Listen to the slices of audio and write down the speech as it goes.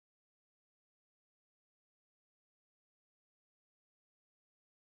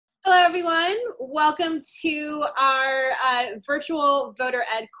Hello, everyone. Welcome to our virtual voter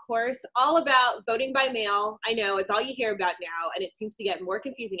ed course all about voting by mail. I know it's all you hear about now, and it seems to get more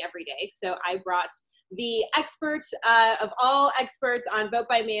confusing every day. So I brought the expert of all experts on vote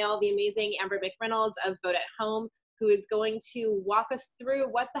by mail, the amazing Amber McReynolds of Vote at Home, who is going to walk us through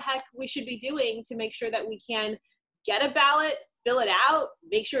what the heck we should be doing to make sure that we can get a ballot, fill it out,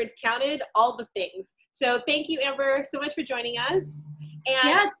 make sure it's counted, all the things. So thank you, Amber, so much for joining us. And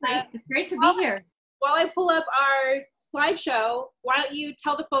Yeah, it's great to be here. while I pull up our slideshow, why don't you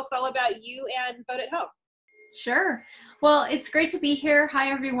tell the folks all about you and Vote at Home? Sure. Well, it's great to be here.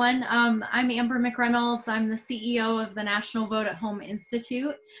 Hi, everyone. I'm Amber McReynolds. I'm the CEO of the National Vote at Home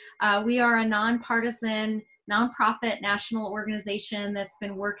Institute. We are a nonpartisan, nonprofit national organization that's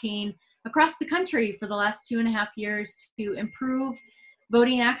been working across the country for the last 2.5 years to improve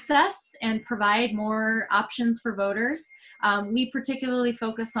voting access and provide more options for voters. We particularly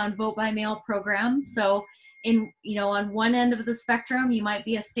focus on vote by mail programs. So on one end of the spectrum, you might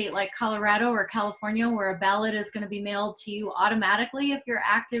be a state like Colorado or California where a ballot is going to be mailed to you automatically if you're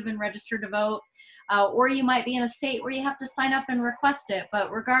active and registered to vote. Or you might be in a state where you have to sign up and request it. But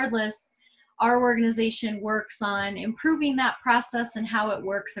regardless, our organization works on improving that process and how it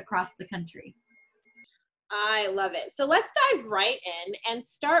works across the country. I love it. So let's dive right in and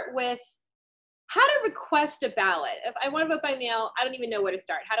start with how to request a ballot. If I want to vote by mail, I don't even know where to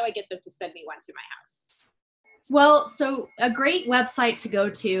start. How do I get them to send me one to my house? Well, so a great website to go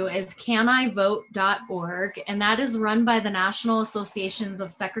to is canivote.org, and that is run by the National Associations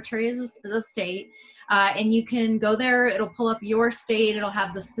of Secretaries of State. And you can go there, it'll pull up your state, it'll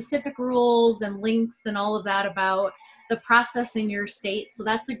have the specific rules and links and all of that about the process in your state. So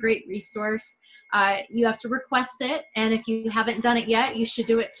that's a great resource. You have to request it, and if you haven't done it yet, you should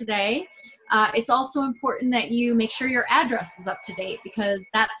do it today. It's also important that you make sure your address is up to date because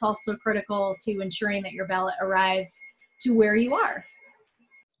that's also critical to ensuring that your ballot arrives to where you are.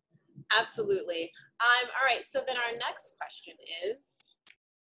 Absolutely. All right, so then our next question is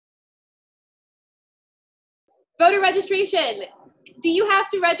voter registration. Do you have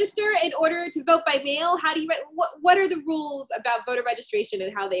to register in order to vote by mail? How do you, what are the rules about voter registration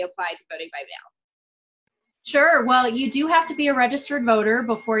and how they apply to voting by mail? Sure. Well, you do have to be a registered voter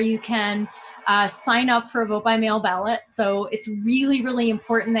before you can sign up for a vote by mail ballot. So it's really, really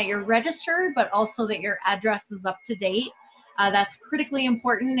important that you're registered, but also that your address is up to date. That's critically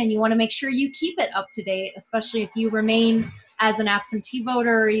important, and you want to make sure you keep it up to date, especially if you remain as an absentee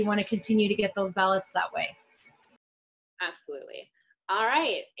voter or you want to continue to get those ballots that way. Absolutely. All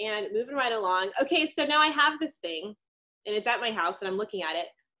right, and moving right along. Okay, so now I have this thing, and it's at my house, and I'm looking at it.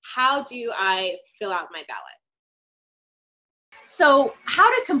 How do I fill out my ballot? So how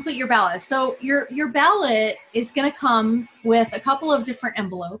to complete your ballot. So your ballot is going to come with a couple of different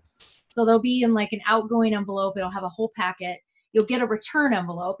envelopes. So they'll be in like an outgoing envelope. It'll have a whole packet. You'll get a return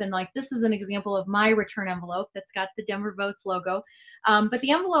envelope. And like this is an example of my return envelope that's got the Denver Votes logo. But the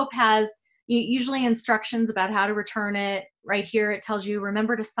envelope has usually instructions about how to return it. Right here it tells you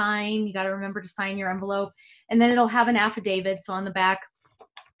remember to sign. You got to remember to sign your envelope. And then it'll have an affidavit. So on the back,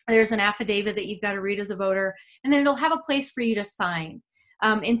 there's an affidavit that you've got to read as a voter, and then it'll have a place for you to sign.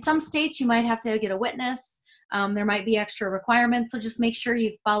 In some states, you might have to get a witness. There might be extra requirements, so just make sure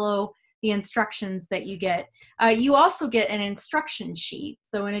you follow the instructions that you get. You also get an instruction sheet.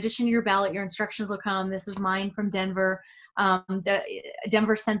 So in addition to your ballot, your instructions will come. This is mine from Denver.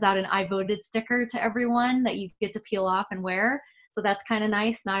 Denver sends out an I voted sticker to everyone that you get to peel off and wear. So that's kind of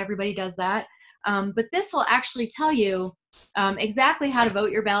nice. Not everybody does that. But this will actually tell you exactly how to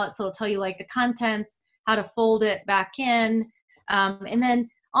vote your ballot. So it'll tell you like the contents, how to fold it back in, and then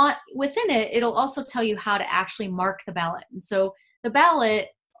within it, it'll also tell you how to actually mark the ballot. And so the ballot,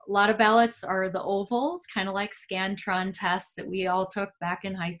 a lot of ballots are the ovals, kind of like Scantron tests that we all took back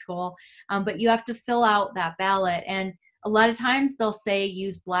in high school, but you have to fill out that ballot. And a lot of times they'll say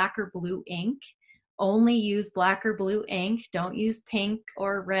use black or blue ink. Only use black or blue ink. Don't use pink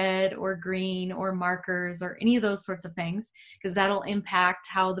or red or green or markers or any of those sorts of things because that'll impact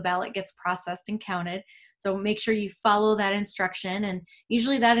how the ballot gets processed and counted. So make sure you follow that instruction, and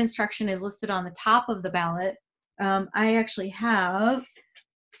usually that instruction is listed on the top of the ballot. I actually have,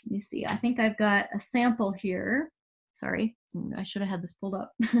 let me see, I think I've got a sample here. Sorry, I should have had this pulled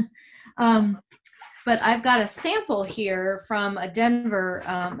up. But I've got a sample here from a Denver,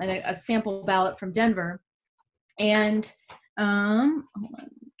 a sample ballot from Denver. And hold on,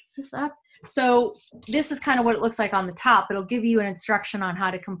 get this up. So this is kind of what it looks like on the top. It'll give you an instruction on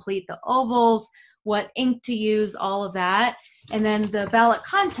how to complete the ovals, what ink to use, all of that. And then the ballot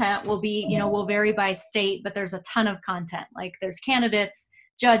content will be, will vary by state, but there's a ton of content. Like there's candidates,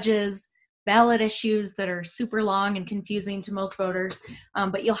 judges, ballot issues that are super long and confusing to most voters.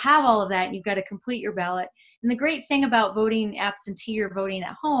 But you'll have all of that, and you've got to complete your ballot. And the great thing about voting absentee or voting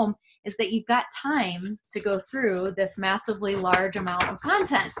at home is that you've got time to go through this massively large amount of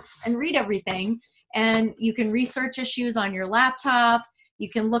content and read everything. And you can research issues on your laptop. You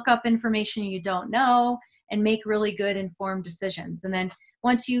can look up information you don't know and make really good informed decisions. And then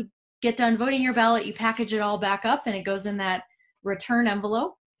once you get done voting your ballot, you package it all back up and it goes in that return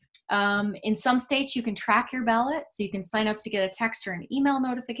envelope. In some states, you can track your ballot, so you can sign up to get a text or an email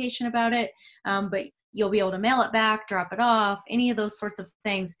notification about it, but you'll be able to mail it back, drop it off, any of those sorts of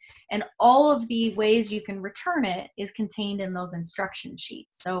things. And all of the ways you can return it is contained in those instruction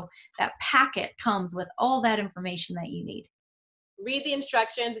sheets. So that packet comes with all that information that you need. Read the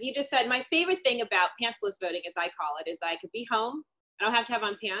instructions. You just said my favorite thing about pantsless voting, as I call it, is I could be home. I don't have to have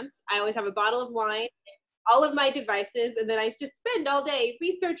on pants. I always have a bottle of wine, all of my devices, and then I just spend all day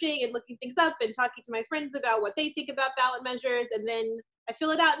researching and looking things up and talking to my friends about what they think about ballot measures, and then I fill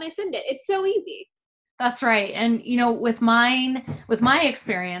it out and I send it. It's so easy. That's right. And you know, with my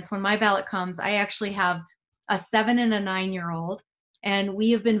experience, when my ballot comes, I actually have a 7 and a 9-year-old, and we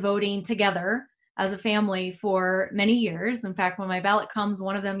have been voting together as a family for many years. In fact, when my ballot comes,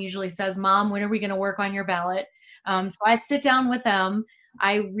 one of them usually says, "Mom, when are we going to work on your ballot?" So I sit down with them.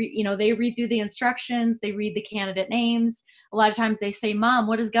 They read through the instructions, they read the candidate names. A lot of times they say, "Mom,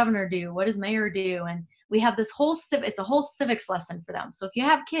 what does governor do? What does mayor do?" And we have this it's a whole civics lesson for them. So if you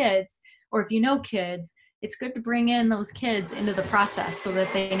have kids, or if you know kids, it's good to bring in those kids into the process so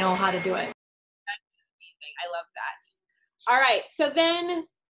that they know how to do it. That's amazing. I love that. All right. So then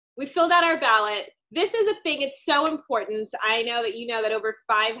we filled out our ballot. This is a thing, it's so important. I know that you know that over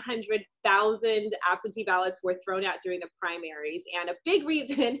 500,000 absentee ballots were thrown out during the primaries. And a big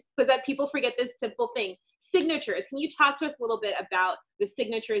reason was that people forget this simple thing, signatures. Can you talk to us a little bit about the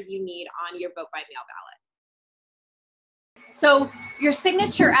signatures you need on your vote by mail ballot? So your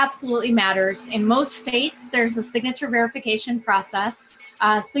signature absolutely matters. In most states, there's a signature verification process.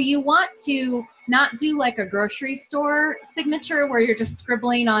 So you want to not do like a grocery store signature where you're just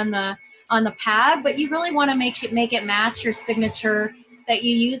scribbling on the pad, but you really want to make it match your signature that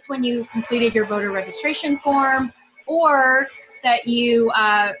you used when you completed your voter registration form, or that you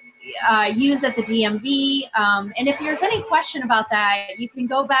used at the DMV. And if there's any question about that, you can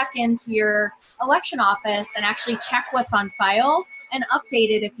go back into your election office and actually check what's on file and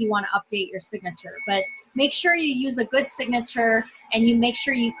update it if you want to update your signature. But make sure you use a good signature and you make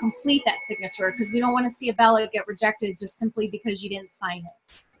sure you complete that signature, because we don't want to see a ballot get rejected just simply because you didn't sign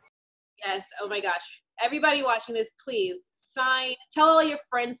it. Yes. Oh my gosh. Everybody watching this, please sign. Tell all your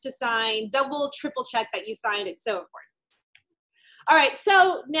friends to sign. Double, triple check that you signed. It's so important. All right.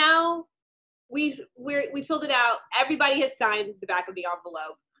 So now we filled it out. Everybody has signed the back of the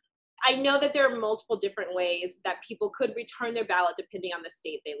envelope. I know that there are multiple different ways that people could return their ballot depending on the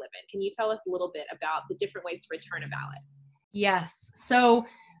state they live in. Can you tell us a little bit about the different ways to return a ballot? Yes. So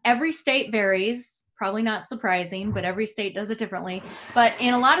every state varies, probably not surprising, but every state does it differently. But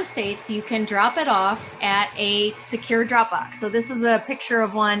in a lot of states, you can drop it off at a secure drop box. So this is a picture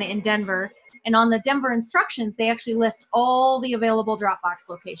of one in Denver. And on the Denver instructions, they actually list all the available Dropbox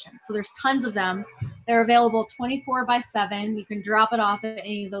locations. So there's tons of them. They're available 24/7. You can drop it off at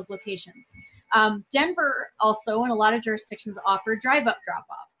any of those locations. Denver also, and a lot of jurisdictions, offer drive-up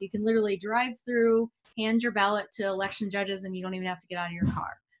drop-offs. You can literally drive through, hand your ballot to election judges, and you don't even have to get out of your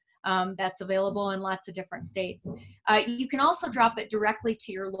car. That's available in lots of different states. You can also drop it directly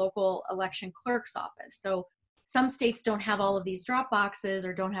to your local election clerk's office. So some states don't have all of these drop boxes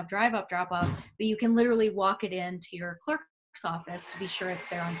or don't have drive-up drop-off, but you can literally walk it into your clerk's office to be sure it's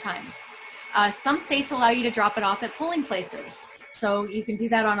there on time. Some states allow you to drop it off at polling places. So you can do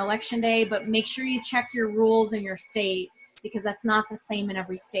that on election day, but make sure you check your rules in your state, because that's not the same in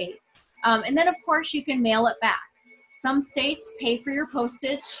every state. And then, of course, you can mail it back. Some states pay for your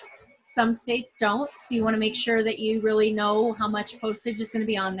postage. Some states don't. So you want to make sure that you really know how much postage is going to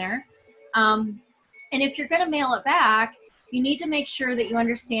be on there. And if you're going to mail it back, you need to make sure that you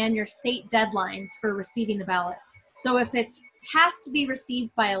understand your state deadlines for receiving the ballot. So if it has to be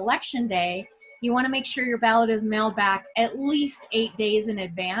received by election day, you want to make sure your ballot is mailed back at least 8 days in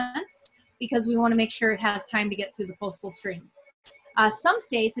advance, because we want to make sure it has time to get through the postal stream. Some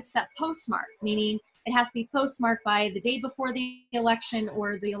states accept postmark, meaning it has to be postmarked by the day before the election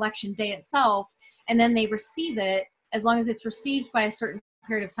or the election day itself, and then they receive it. As long as it's received by a certain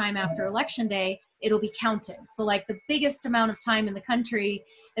period of time after election day, it'll be counted. So like the biggest amount of time in the country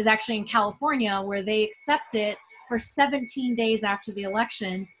is actually in California, where they accept it for 17 days after the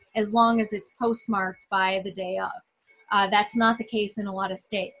election, as long as it's postmarked by the day of. That's not the case in a lot of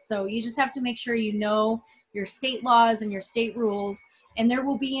states. So you just have to make sure you know your state laws and your state rules, and there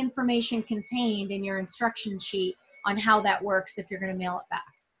will be information contained in your instruction sheet on how that works if you're going to mail it back.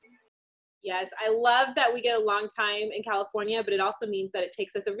 Yes, I love that we get a long time in California, but it also means that it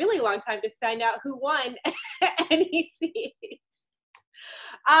takes us a really long time to find out who won any seat.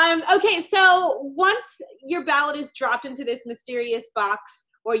 Okay, so once your ballot is dropped into this mysterious box,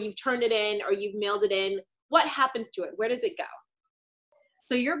 or you've turned it in, or you've mailed it in, what happens to it? Where does it go?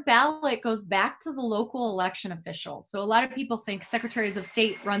 So your ballot goes back to the local election official. So a lot of people think secretaries of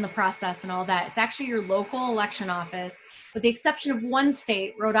state run the process and all that. It's actually your local election office, with the exception of one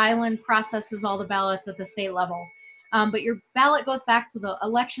state. Rhode Island processes all the ballots at the state level. But your ballot goes back to the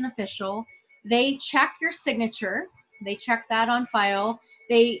election official. They check your signature. They check that on file.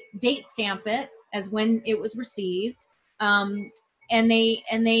 They date stamp it as when it was received. And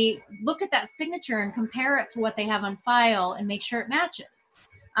they look at that signature and compare it to what they have on file and make sure it matches.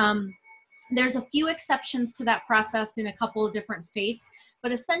 There's a few exceptions to that process in a couple of different states,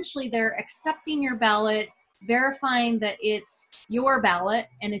 but essentially they're accepting your ballot, verifying that it's your ballot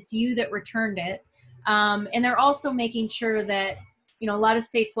and it's you that returned it. And they're also making sure that, a lot of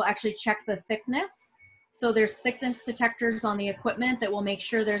states will actually check the thickness. So there's thickness detectors on the equipment that will make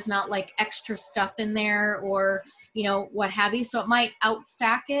sure there's not like extra stuff in there or, what have you. So it might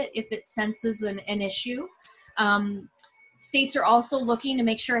outstack it if it senses an issue. States are also looking to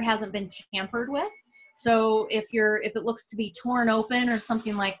make sure it hasn't been tampered with. So if it looks to be torn open or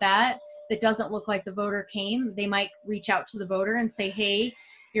something like that, that doesn't look like the voter came, they might reach out to the voter and say, hey,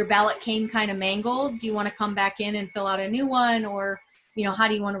 your ballot came kind of mangled. Do you want to come back in and fill out a new one? Or, how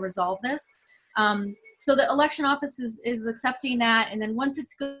do you want to resolve this? So the election office is accepting that. And then once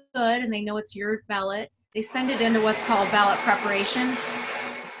it's good and they know it's your ballot, they send it into what's called ballot preparation.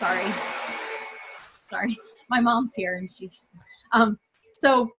 Sorry. My mom's here and she's,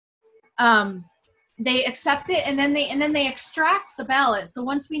 they accept it and then they extract the ballot. So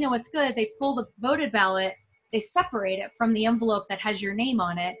once we know it's good, they pull the voted ballot, they separate it from the envelope that has your name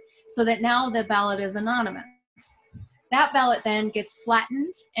on it so that now the ballot is anonymous. That ballot then gets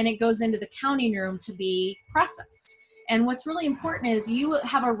flattened and it goes into the counting room to be processed. And what's really important is you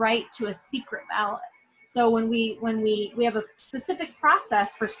have a right to a secret ballot. So when we have a specific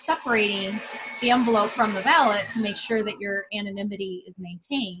process for separating the envelope from the ballot to make sure that your anonymity is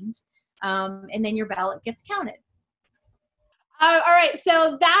maintained, and then your ballot gets counted. All right,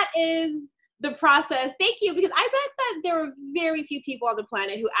 so that is the process. Thank you, because I bet that there are very few people on the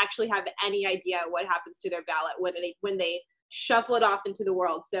planet who actually have any idea what happens to their ballot when they shuffle it off into the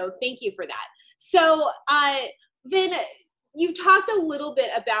world. So thank you for that. So then you talked a little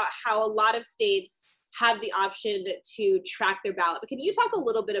bit about how a lot of states have the option to track their ballot, but can you talk a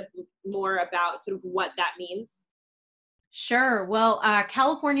little bit more about sort of what that means? Sure. Well,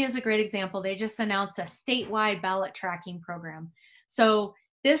 California is a great example. They just announced a statewide ballot tracking program. So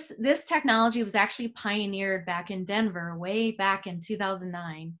this technology was actually pioneered back in Denver, way back in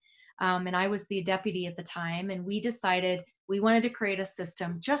 2009. And I was the deputy at the time, and we decided we wanted to create a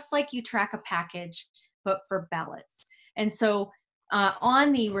system just like you track a package, but for ballots. And so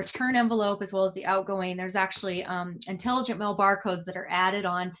on the return envelope as well as the outgoing, there's actually intelligent mail barcodes that are added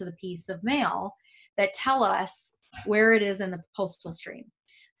on to the piece of mail that tell us where it is in the postal stream.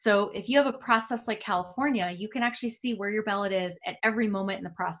 So if you have a process like California, you can actually see where your ballot is at every moment in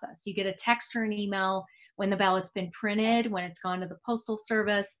the process. You get a text or an email when the ballot's been printed, when it's gone to the postal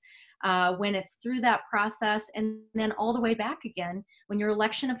service, when it's through that process, and then all the way back again. When your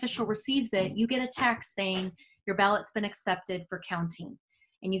election official receives it, you get a text saying your ballot's been accepted for counting.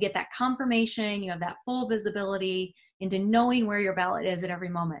 And you get that confirmation, you have that full visibility into knowing where your ballot is at every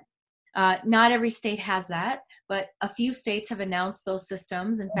moment. Not every state has that, but a few states have announced those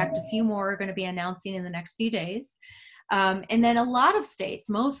systems. In fact, a few more are going to be announcing in the next few days. And then a lot of states,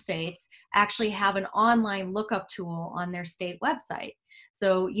 most states, actually have an online lookup tool on their state website.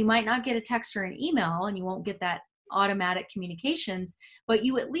 So you might not get a text or an email, and you won't get that automatic communications, but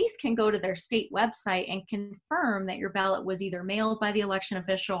you at least can go to their state website and confirm that your ballot was either mailed by the election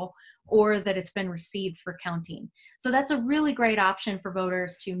official or that it's been received for counting. So that's a really great option for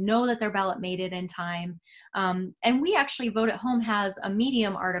voters to know that their ballot made it in time. And we actually, Vote at Home has a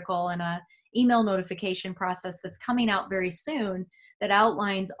Medium article and a email notification process that's coming out very soon that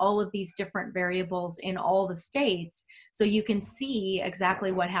outlines all of these different variables in all the states, so you can see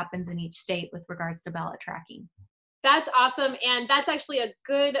exactly what happens in each state with regards to ballot tracking. That's awesome. And that's actually a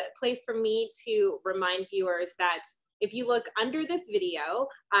good place for me to remind viewers that if you look under this video,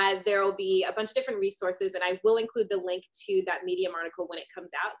 there will be a bunch of different resources, and I will include the link to that Medium article when it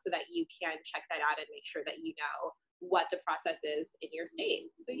comes out so that you can check that out and make sure that you know what the process is in your state.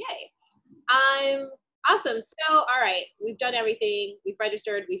 So yay. Awesome. So, all right, we've done everything. We've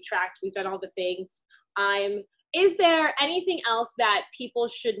registered, we've tracked, we've done all the things. Is there anything else that people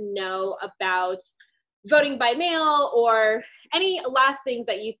should know about voting by mail, or any last things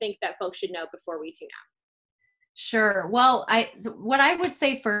that you think that folks should know before we tune out? Sure. Well, what I would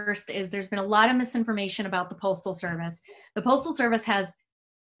say first is there's been a lot of misinformation about the Postal Service. The Postal Service has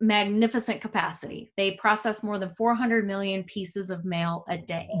magnificent capacity. They process more than 400 million pieces of mail a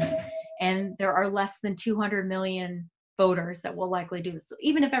day, and there are less than 200 million voters that will likely do this. So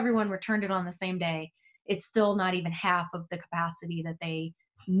even if everyone returned it on the same day, it's still not even half of the capacity that they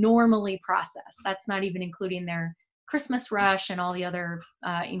normally process. That's not even including their Christmas rush and all the other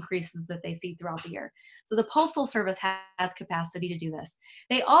increases that they see throughout the year. So the Postal Service has capacity to do this.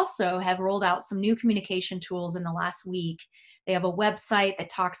 They also have rolled out some new communication tools in the last week. They have a website that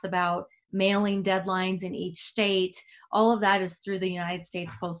talks about mailing deadlines in each state. All of that is through the United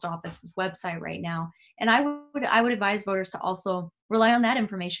States Post Office's website right now. And I would advise voters to also rely on that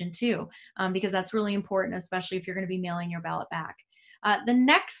information too, because that's really important, especially if you're going to be mailing your ballot back. The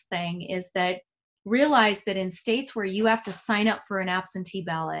next thing is that realize that in states where you have to sign up for an absentee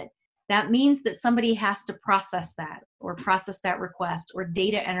ballot, that means that somebody has to process that or process that request or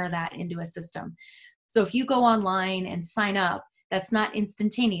data enter that into a system. So if you go online and sign up, that's not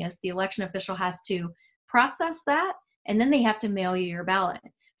instantaneous. The election official has to process that, and then they have to mail you your ballot.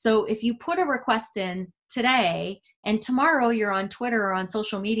 So if you put a request in today and tomorrow you're on Twitter or on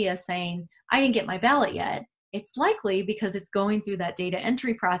social media saying, I didn't get my ballot yet, it's likely because it's going through that data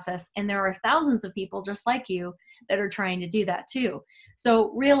entry process, and there are thousands of people just like you that are trying to do that too.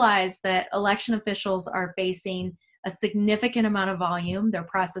 So realize that election officials are facing a significant amount of volume. They're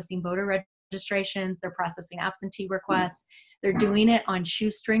processing voter registrations, they're processing absentee requests, they're doing it on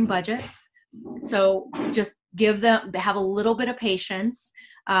shoestring budgets. So just have a little bit of patience.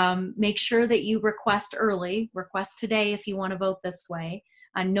 Make sure that you request early, request today if you want to vote this way.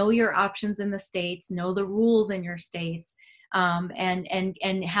 Know your options in the states, know the rules in your states, and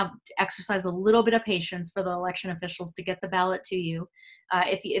have exercise a little bit of patience for the election officials to get the ballot to you.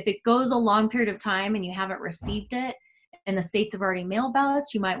 If it goes a long period of time and you haven't received it, and the states have already mailed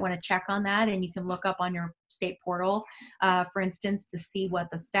ballots, you might want to check on that, and you can look up on your state portal, for instance, to see what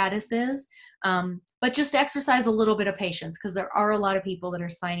the status is. But just exercise a little bit of patience, because there are a lot of people that are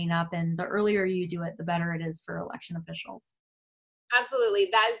signing up, and the earlier you do it, the better it is for election officials. Absolutely.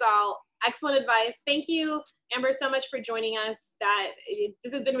 That is all excellent advice. Thank you, Amber, so much for joining us.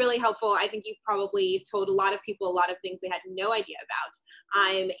 This has been really helpful. I think you've probably told a lot of people a lot of things they had no idea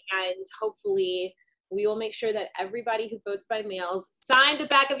about. And hopefully we will make sure that everybody who votes by mail sign the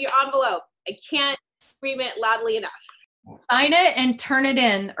back of your envelope. I can't scream it loudly enough. Sign it and turn it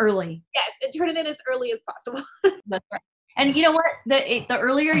in early. Yes, and turn it in as early as possible. That's right. And you know what? The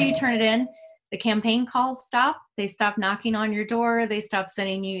earlier you turn it in, the campaign calls stop. They stop knocking on your door. They stop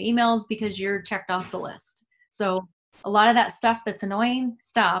sending you emails because you're checked off the list. So a lot of that stuff that's annoying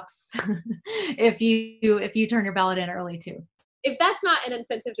stops if you turn your ballot in early too. If that's not an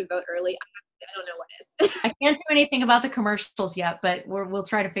incentive to vote early, I don't know what is. I can't do anything about the commercials yet, but we'll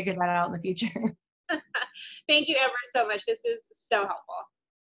try to figure that out in the future. Thank you, Amber, so much. This is so helpful.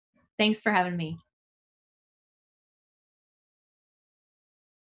 Thanks for having me.